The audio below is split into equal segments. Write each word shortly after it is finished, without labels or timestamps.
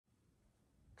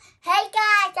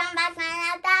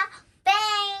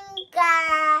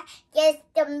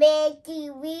Mr. Mayor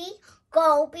TV,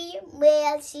 go be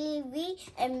Mayor TV,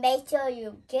 and make sure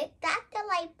you get that the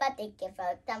like button, give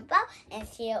a thumb up, and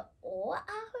share all our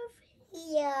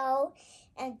videos.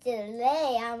 And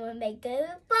today I'm gonna make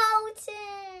a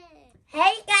voting.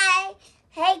 Hey guys,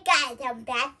 I'm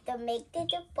back to make the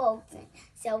voting.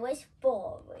 So it's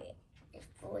for it. It's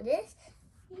for this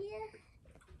here.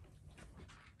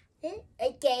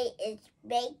 Okay, it's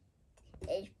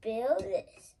build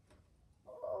this.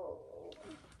 Oh,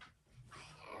 how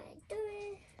do I do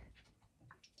it?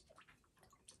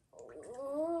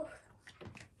 Ooh.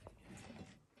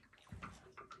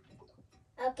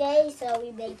 Okay, so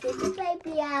we make it the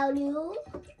baby out.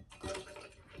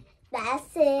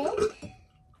 That's it.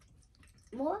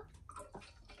 More.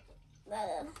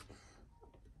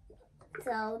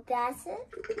 So that's it.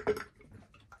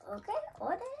 Okay,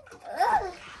 order.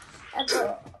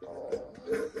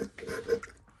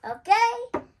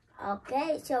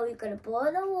 Okay, so we're gonna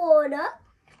pour the water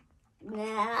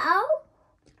now,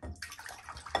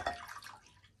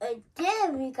 and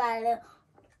then we gotta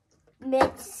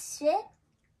mix it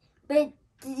with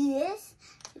this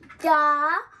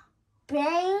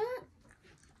bang.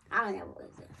 I don't know what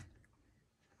it is.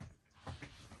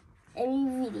 Let me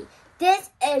read it. This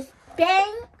is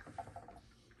bang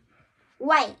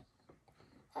white.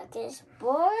 I just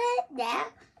pour it now.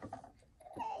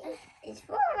 It's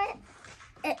pour it.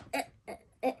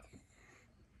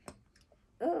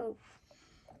 Ooh.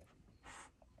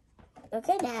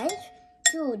 Okay, guys,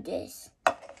 do this.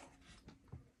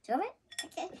 Serve it?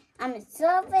 Okay, I'm gonna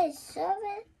serve it.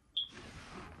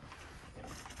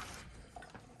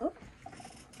 Ooh.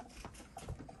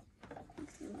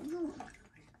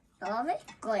 Serve it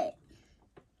good.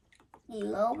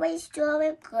 You always serve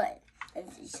it good.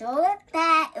 If you serve it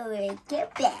bad, it will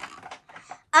get bad.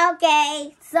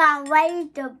 Okay, so I'm ready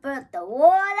to put the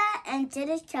water into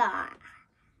the jar.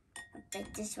 I'll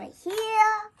put this right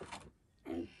here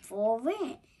and pour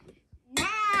it.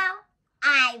 Now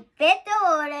I put the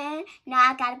water in.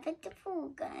 Now I gotta put the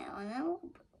food on.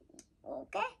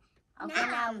 Okay? Okay,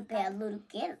 now I'm gonna put a little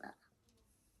together.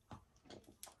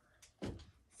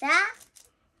 So,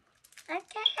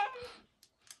 okay.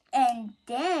 And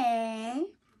then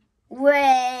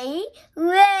wait.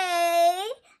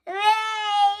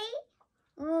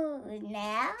 Ooh,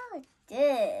 now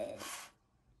this.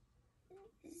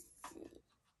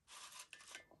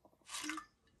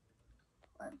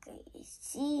 Okay,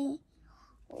 see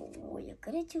what you're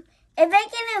gonna do. If I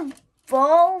can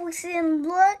evolve and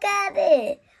look at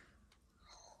it.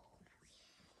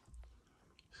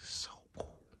 So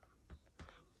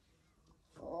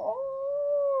cool.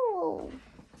 Oh,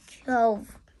 so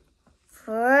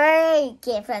great.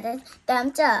 Give it a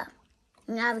thumbs up.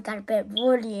 Now we gotta put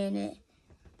woody in it.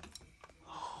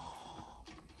 Oh,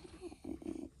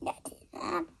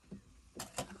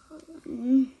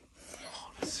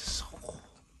 this is so cool.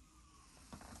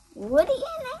 Woody in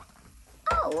it?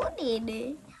 Oh, woody in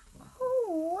it.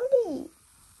 Oh, woody.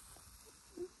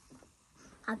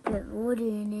 I put woody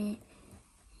in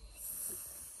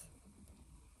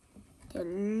it.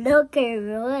 Look at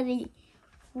Woody.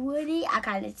 Woody, I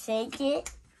gotta take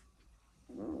it.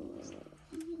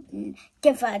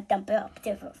 Give her a thumb up.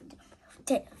 Let's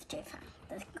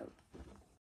go.